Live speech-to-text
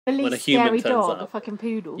The when a least human scary turns dog, up. a fucking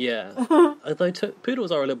poodle. Yeah. Although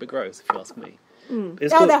poodles are a little bit gross, if you ask me.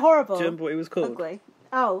 They're horrible. Do you remember what he was called? Ugly.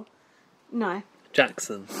 Oh, no.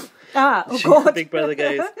 Jackson. Ah, oh God. Big brother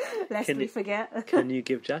goes, Lest we forget. can you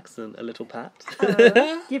give Jackson a little pat?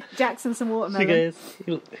 Give Jackson some watermelon. She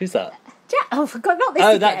goes, who's that? Oh, forgot, not this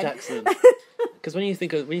Oh, again. that Jackson. Because when you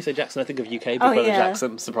say Jackson, I think of UK Big Brother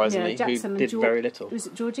Jackson, surprisingly, Jackson who did very little. Was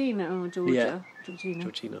it Georgina or Georgia? Yeah.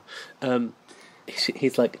 Georgina.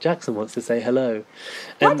 He's like, Jackson wants to say hello.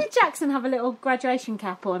 Why did Jackson have a little graduation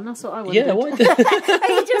cap on? That's what I wondered. Yeah, why did...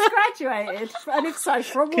 He just graduated. And if so,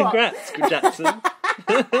 from what? Congrats, Jackson.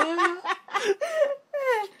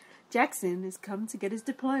 Jackson has come to get his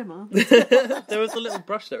diploma. There was a little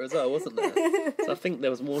brush there as well, wasn't there? So I think there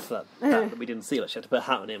was more to that we didn't see. Like she had to put a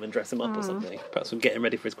hat on him and dress him up or something. Perhaps we're getting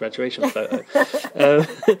ready for his graduation photo.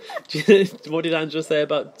 What did Angela say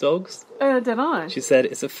about dogs? I don't know. She said,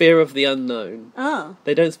 it's a fear of the unknown. Oh.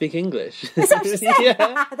 They don't speak English. Is that what she said?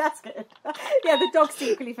 Yeah. That's good. Yeah, the dog's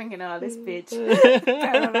secretly thinking, oh, this bitch.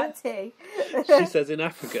 Going on that tea. She says, in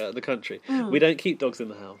Africa, the country, we don't keep dogs in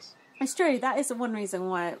the house. It's true. That is one reason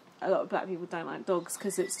why a lot of black people don't like dogs,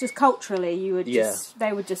 because it's just culturally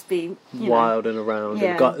they would just be wild and around.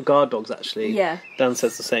 Yeah. And guard dogs, actually. Yeah. Dan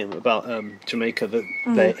says the same about Jamaica,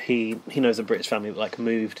 that he knows a British family that like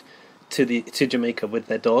moved to Jamaica with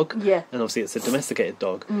their dog. Yeah. And obviously it's a domesticated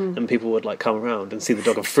dog, and people would like come around and see the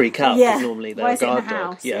dog and freak out because normally they're a guard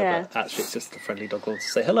dog. Yeah, but actually it's just a friendly dog who wants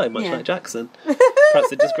to say hello, much like Jackson. Perhaps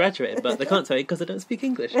they just graduated, but they can't tell you because they don't speak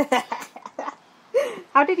English.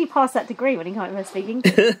 How did he pass that degree when he can't even speak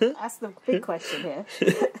English? That's the big question here.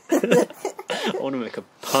 I want to make a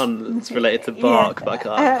pun that's related to bark, but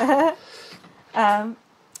I can't.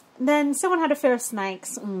 Then someone had a fear of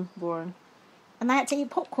snakes. Boring. And they had to eat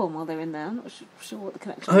popcorn while they were in there. I'm not sure what the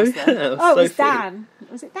connection was there. Yeah, it was Dan.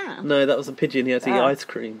 Was it Dan? No, that was a pigeon. He had to eat ice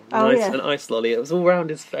cream. An ice lolly. It was all round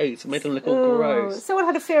his face. It made him look all gross. Someone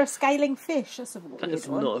had a fear of scaling fish. That's a weird one. That is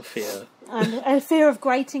not a fear. And a fear of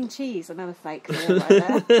grating cheese. Another fake fear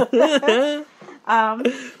right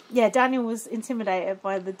there. Daniel was intimidated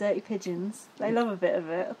by the dirty pigeons. They love a bit of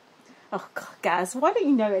it. Oh, God, Gaz, why don't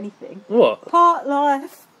you know anything? What? Part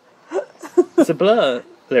life. It's a Blur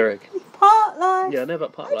lyric. Part life. Yeah, I know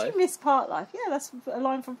about Part Life. Why do you miss Part Life? Yeah, that's a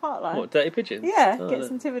line from Part Life. What, dirty pigeons? Yeah, gets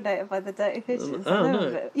intimidated by the dirty pigeons. Oh,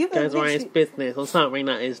 no. Goes around his business on something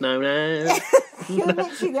that is known as... You're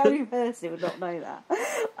literally the only person who would not know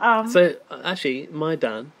that. So, actually, my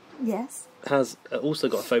Dan... Yes. has also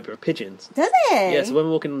got a phobia of pigeons. Does he? Yeah, so when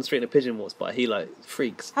we're walking on the street and a pigeon walks by, he, like,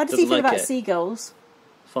 freaks. How does he feel about seagulls?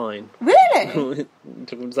 Fine. Really?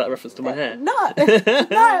 Was that a reference to my hair? No,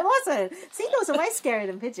 it wasn't. Seagulls are way scarier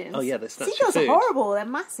than pigeons. Oh yeah, they snatch Seagulls your food. are horrible. They're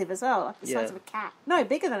massive as well, like the size of a cat. No,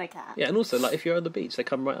 bigger than a cat. Yeah, and also like if you're on the beach, they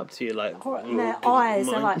come right up to you like. And their eyes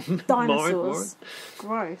are like dinosaurs.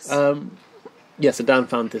 Gross. Yeah, so Dan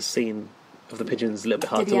found this scene of the pigeons a little bit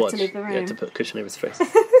hard to watch. To leave the room? Yeah, to put a cushion over his face.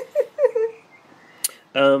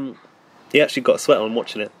 He actually got a sweat on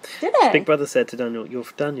watching it. Did he? Big Brother said to Daniel,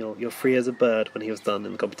 you're free as a bird," when he was done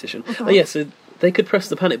in the competition. Oh yeah, so they could press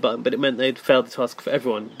the panic button, but it meant they'd failed the task for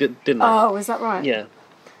everyone, didn't they? Oh, is that right? Yeah.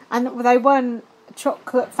 And they won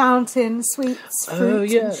chocolate fountain, sweets,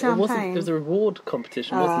 fruit, and champagne. It was a reward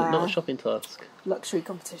competition, wasn't it? Not a shopping task. Luxury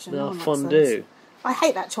competition. No, fondue. I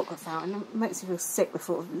hate that chocolate fountain. It makes me feel sick the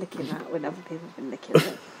thought of licking that when other people have been licking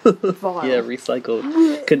it. Vile. Yeah,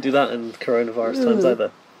 recycled. Couldn't do that in coronavirus times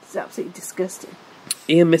either. It's absolutely disgusting.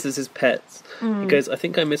 Ian misses his pets. He goes, "I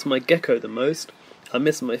think I miss my gecko the most. I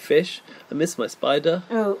miss my fish. I miss my spider."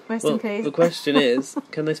 Oh, rest in peace. The question is,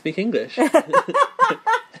 can they speak English? You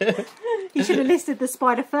should have listed the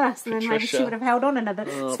spider first, and then maybe she would have held on another.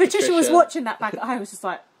 Oh, Patricia was watching that back at home. Was just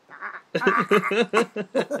like.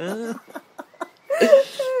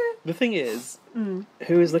 The thing is,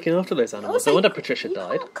 who is looking after those animals? Also, No wonder Patricia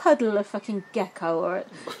died. Can't cuddle a fucking gecko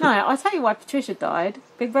No, I'll tell you why Patricia died.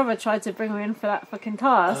 Big Brother tried to bring her in for that fucking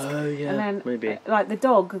task. Oh yeah, and then, maybe. Like the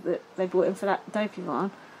dog that they brought in for that dopey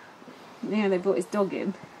one. You know, they brought his dog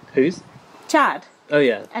in. Whose? Chad. Oh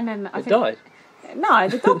yeah. And then it died. No,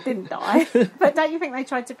 the dog didn't die. But don't you think they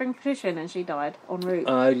tried to bring Patricia in and she died en route?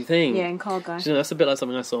 Oh, do you think? Yeah, in cargo. You know, that's a bit like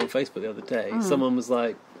something I saw on Facebook the other day. Someone was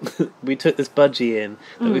like, "We took this budgie in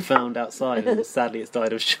that we found outside, and sadly it's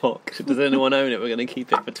died of shock. Does anyone own it? We're going to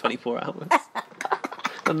keep it for 24 hours."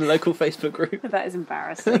 On the local Facebook group. That is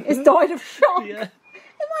embarrassing. It's died of shock. Yeah. It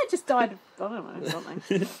might have just died of, I don't know,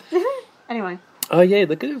 something. Anyway. Oh yeah,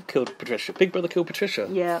 they could have killed Patricia. Big Brother killed Patricia.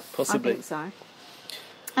 Yeah, possibly. I think so.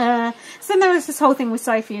 So then there was this whole thing with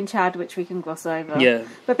Sophie and Chad, which we can gloss over. Yeah.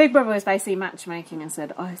 But Big Brother was basically matchmaking and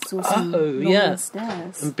said, I saw some long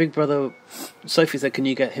stairs. And Big Brother, Sophie said, can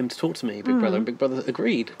you get him to talk to me, Big Brother? And Big Brother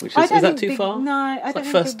agreed, which is that too far? No, I don't like think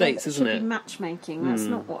first Big dates, Brother isn't should it? be matchmaking. That's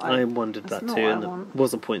not what I wondered that too, and it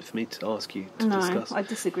was a point for me to ask you to discuss. No, I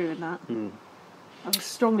disagree with that. I was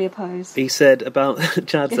strongly opposed. He said about,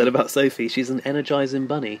 Chad said about Sophie, she's an energising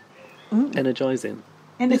bunny. Energising.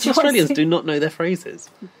 Australians do not know their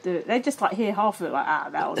phrases. They just like hear half of it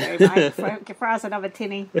like, that'll do, mate. Throw us another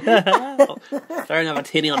tinny. Throw another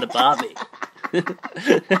tinny on the Barbie.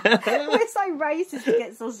 We're so racist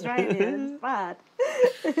against Australians. It's bad.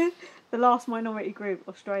 The last minority group,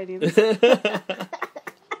 Australians.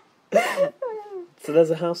 So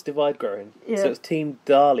there's a house divide growing. Yeah. So it's Team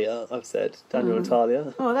Dahlia, I've said. Daniel and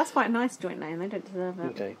Talia. Oh, that's quite a nice joint name. They don't deserve it.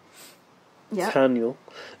 Okay. Yeah. Daniel.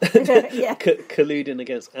 Yeah. Colluding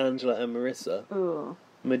against Angela and Marissa. Ooh.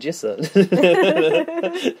 Magissa.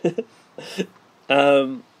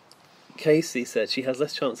 Casey said she has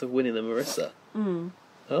less chance of winning than Marissa.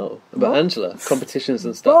 Oh, about Angela. Competitions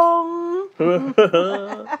and stuff. Bong!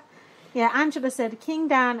 Yeah, Angela said, King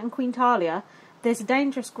Dan and Queen Talia, there's a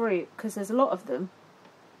dangerous group because there's a lot of them.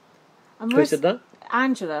 And Who said that?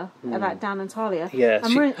 Angela, about Dan and Talia. Yeah.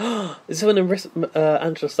 And This is when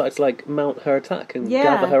Angela started to like mount her attack and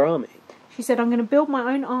gather her army. She said, I'm going to build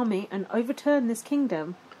my own army and overturn this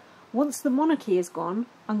kingdom. Once the monarchy is gone,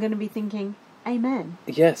 I'm going to be thinking, Amen.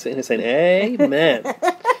 Yes, and it's saying, Amen.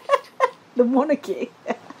 The monarchy.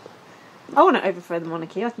 I want to overthrow the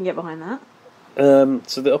monarchy. I can get behind that.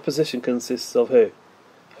 So the opposition consists of who?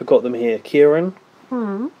 I've got them here. Kieran,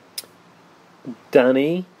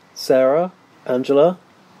 Danny, Sarah, Angela,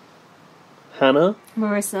 Hannah,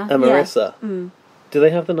 Marissa. and Marissa. Yeah. Do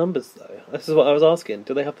they have the numbers, though? This is what I was asking.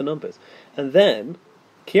 Do they have the numbers? And then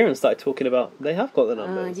Kieran started talking about they have got the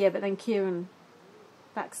numbers. Yeah, but then Kieran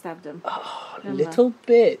backstabbed him. Oh, little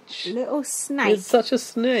bitch. Little snake. You're such a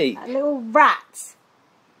snake. A little rat.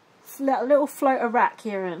 A little floater rat,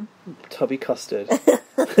 Kieran. Tubby custard.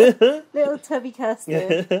 Little tubby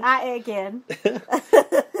custard. At it again.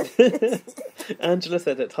 Angela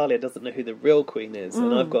said that Talia doesn't know who the real queen is,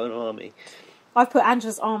 and I've got an army. I've put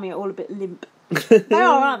Angela's army all a bit limp. They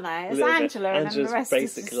are, aren't they? It's Angela, and then the rest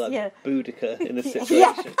basically is just, like Boudica in this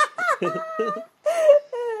situation.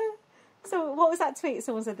 So what was that tweet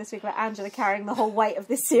someone said this week about Angela carrying the whole weight of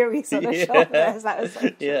this series on her shoulders? That was so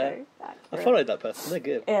true. Yeah. I followed that person. They're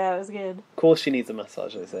good. Yeah, it was good. Of course she needs a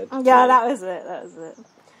massage, they said. Yeah, that was it.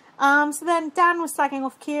 So then Dan was slagging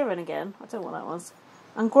off Kieran again. I don't know what that was.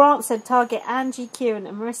 And Grant said target Angie, Kieran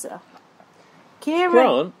and Marissa.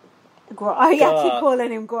 Grant? Oh, yeah, I keep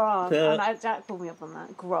calling him Grant. And Jack called me up on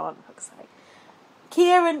that. Grant, for fuck's sake.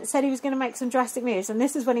 Kieran said he was going to make some drastic moves, and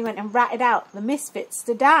this is when he went and ratted out the misfits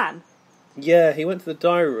to Dan. Yeah, he went to the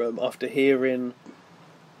diary room after hearing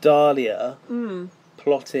Dahlia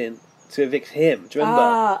plotting to evict him. Do you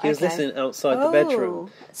remember? He was listening outside the bedroom.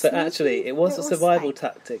 So actually, it was a survival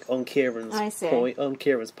tactic on Kieran's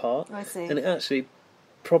part. I see. And it actually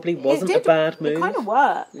probably wasn't a bad move. It kind of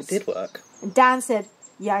worked. It did work. And Dan said,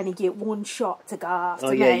 you only get one shot to go after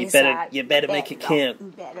me. Oh yeah, you better make it count.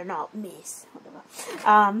 You better not miss.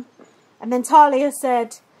 Whatever. And then Talia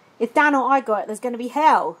said, if Dan or I got it, there's going to be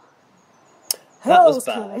hell. That was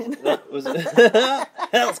bad. Coming. That was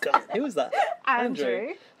hell's coming. Who was that?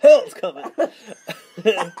 Andrew. Hell's coming.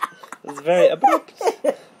 It was very abrupt.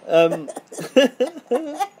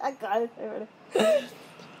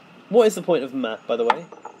 What is the point of Matt, by the way?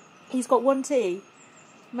 He's got one T.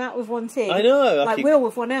 Matt with one T. I know. Will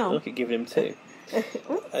with one L. I could give him two.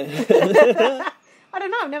 I don't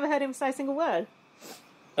know. I've never heard him say a single word.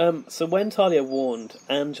 So when Talia warned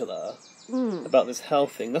Angela about this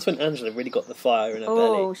health thing, that's when Angela really got the fire in her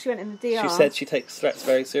belly. Oh, she went in the DR. She said she takes threats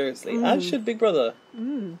very seriously, as should Big Brother.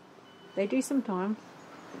 They do sometimes.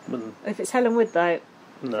 If it's Helen Wood, though,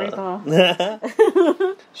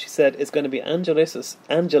 no. She said it's going to be Angelicious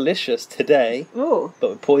today, but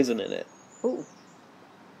with poison in it. Ooh.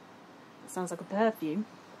 Sounds like a perfume.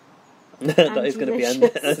 That is going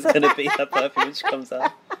to be her perfume when she comes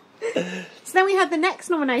out. So then we had the next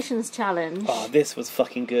nominations challenge. Oh, this was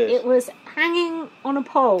fucking good. It was hanging on a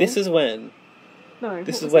pole. This is when... No.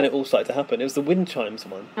 This is when it all started to happen. It was the wind chimes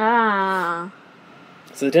one. Ah.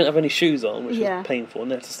 So they didn't have any shoes on, which was painful,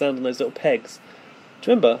 and they had to stand on those little pegs.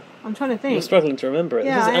 Do you remember? I'm trying to think. You're struggling to remember it.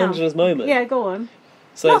 Yeah, this is Angela's moment. Yeah, go on.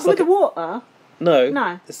 So Not it's with like the water.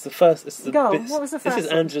 No. It's the first. It's the. Go on. What was the first? This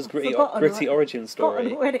is Angela's gritty origin story.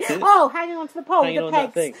 Hanging onto the pole with the pegs.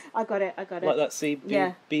 That thing. I got it. Like that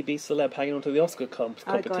BB celeb hanging onto the Oscar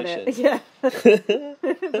competition. I got it. Yeah.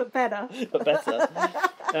 But better.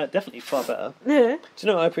 Definitely far better. Yeah. Do you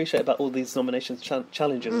know what I appreciate about all these nominations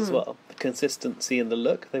challenges as well? The consistency in the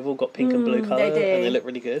look. They've all got pink and blue colour, they do. and they look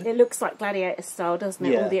really good. It looks like Gladiator style, doesn't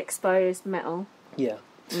it? Yeah. All the exposed metal. Yeah.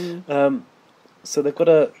 So they've got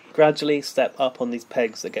to gradually step up on these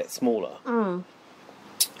pegs that get smaller.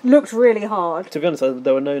 Looked really hard. To be honest,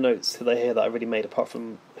 there were no notes that I hear that I really made apart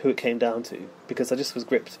from who it came down to, because I just was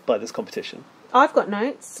gripped by this competition. I've got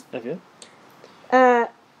notes. Have you?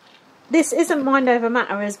 This isn't mind over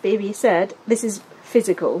matter, as BB said. This is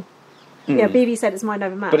physical. Yeah, BB said it's mind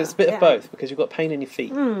over matter. But it's a bit of both, because you've got pain in your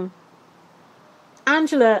feet.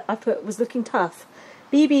 Angela, I put, was looking tough.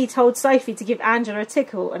 BB told Sophie to give Angela a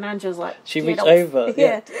tickle, and Angela's like... She reached over.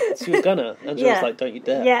 Yeah. She was gonna. Angela was like, don't you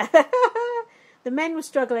dare. Yeah. The men were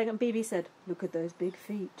struggling, and BB said, look at those big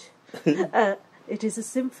feet. It is a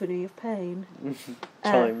symphony of pain.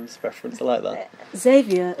 Chimes reference, I like that.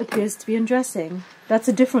 Xavier appears to be undressing. That's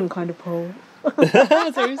a different kind of pole.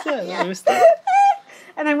 That's what he said. I missed that.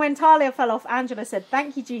 And then when Talia fell off, Angela said,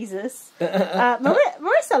 thank you, Jesus.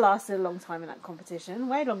 Marissa lasted a long time in that competition.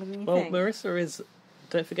 Way longer than you think. Well, Marissa is...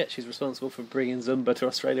 Don't forget, she's responsible for bringing Zumba to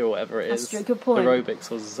Australia or whatever it is. That's a good point.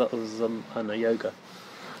 Aerobics or I don't know, yoga.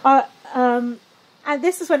 And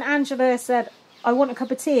this is when Angela said, I want a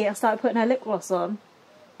cup of tea. I started putting her lip gloss on.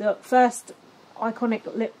 The first iconic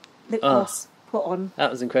lip gloss put on.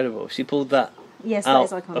 That was incredible. She pulled that Yes, out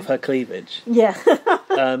that is iconic. of her cleavage. Yeah.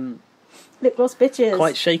 Lip gloss bitches.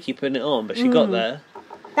 Quite shaky putting it on, but she got there.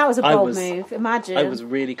 That was a bold move. Imagine. I was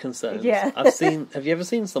really concerned. Yeah. Have you ever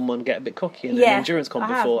seen someone get a bit cocky in an endurance comp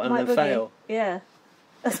before and then fail? Yeah.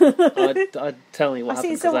 I'd tell me what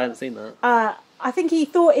happened because I hadn't seen that. I think he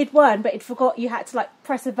thought he'd won, but he'd forgot you had to like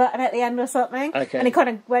press a button at the end or something. Okay. And he kind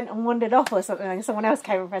of went and wandered off or something, and someone else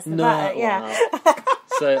came and pressed the button. Yeah. Wow.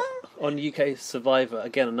 So on UK Survivor,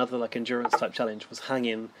 again, another like endurance type challenge was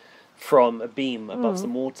hanging from a beam above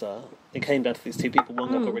some water. It came down to these two people.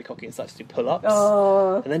 One guy got really cocky and started to do pull-ups.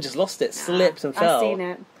 Oh. And then just lost it, slipped and fell. I've seen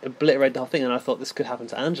it. Obliterated the whole thing, and I thought this could happen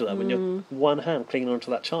to Angela when you're one hand clinging onto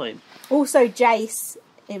that chime. Also, Jace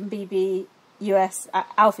in BBUS,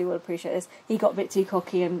 Alfie will appreciate this. He got a bit too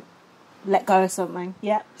cocky and let go of something.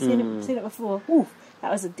 Yeah, seen it before. Ooh,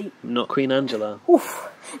 that was a deep... Not Queen Angela. Oof.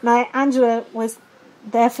 No, Angela was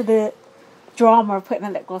there for the drama of putting the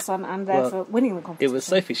lip gloss on and there for winning the competition. It was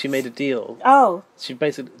Sophie. She made a deal. Oh.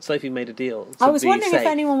 Sophie made a deal. I was wondering if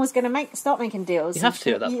anyone was going to start making deals. You have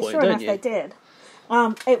to at that point, sure don't enough, you? they did.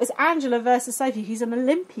 It was Angela versus Sophie, who's an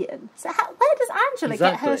Olympian. So where does Angela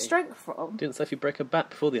get her strength from? Didn't Sophie break her back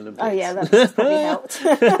before the Olympics? Oh yeah, that's probably helped.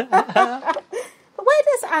 But where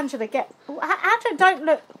does Angela get... Angela don't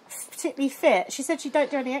look particularly fit. She said she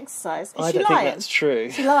don't do any exercise. I don't think that's true.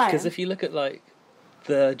 Is she lying? Because if you look at like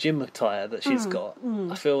the gym attire that she's got,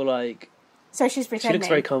 I feel like... So she's pretending. She looks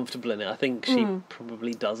very comfortable in it. I think she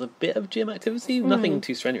probably does a bit of gym activity. Nothing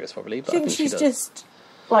too strenuous, probably. But I think she's she does. just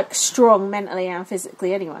like strong mentally and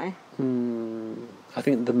physically anyway. I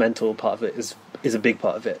think the mental part of it is a big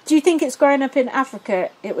part of it. Do you think it's growing up in Africa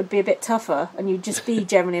it would be a bit tougher and you'd just be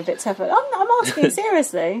generally a bit tougher? I'm asking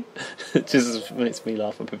seriously. It just makes me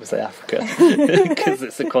laugh when people say Africa because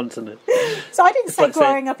it's a continent. So I didn't say like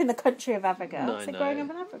growing up in the country of Africa. No, I said growing up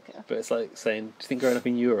in Africa. But it's like saying, do you think growing up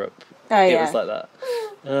in Europe? Oh, it was like that.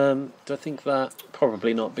 Do I think that?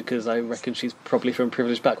 Probably not, because I reckon she's probably from a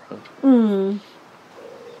privileged background.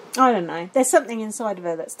 I don't know. There's something inside of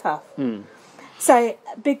her that's tough. So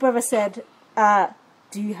Big Brother said,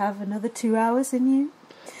 do you have another 2 hours in you?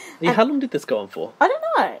 Yeah, how long did this go on for? I don't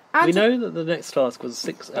know. We know that the next task was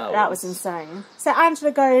 6 hours. That was insane. So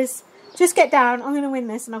Angela goes, just get down, I'm going to win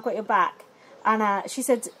this and I've got your back. And she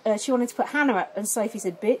said she wanted to put Hannah up, and Sophie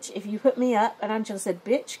said, bitch, if you put me up. And Angela said,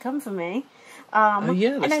 bitch, come for me. Oh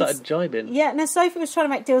yeah, they started jibing. Yeah, and then Sophie was trying to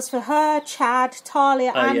make deals for her, Chad,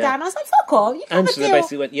 Talia, and Dan. I was like, fuck off, you can't Angela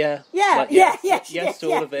basically went, yes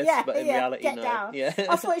to all of this, but in reality, get no. down. Yeah.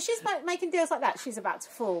 I thought, if she's making deals like that, she's about to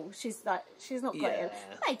fall. She's not got it.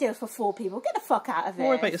 Make deals for 4 people. Get the fuck out of it.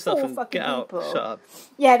 Worry about yourself 4 and fucking get out. people. Shut up.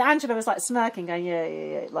 Yeah, and Angela was like smirking, going,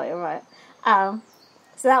 yeah, like, all right.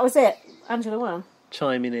 So that was it. Angela won.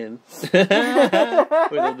 Chiming in with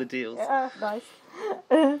all the deals. Yeah, nice.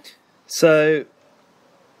 So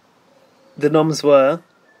the noms were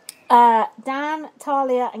Dan,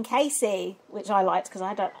 Talia, and Casey, which I liked because I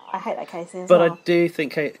hate that Casey as well. I do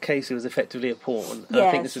think Casey was effectively a pawn. And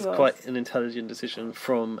I think this is quite an intelligent decision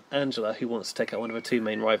from Angela, who wants to take out one of her 2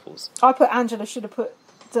 main rivals. I put Angela should have put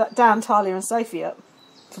Dan, Talia, and Sophie up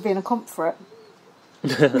for being a comp for it.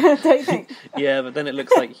 Don't you think? Yeah, but then it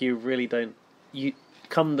looks like you really don't. You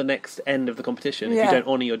come the next end of the competition, if you don't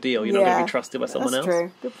honour your deal, you're not going to be trusted by someone else. That's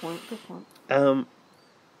true. Good point.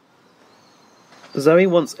 Zoe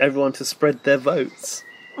wants everyone to spread their votes.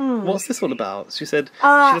 What's this all about? She said she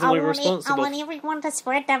doesn't want to be responsible. I want everyone to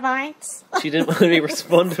spread their votes. She didn't want to be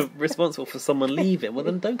responsible for someone leaving. Well,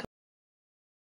 then don't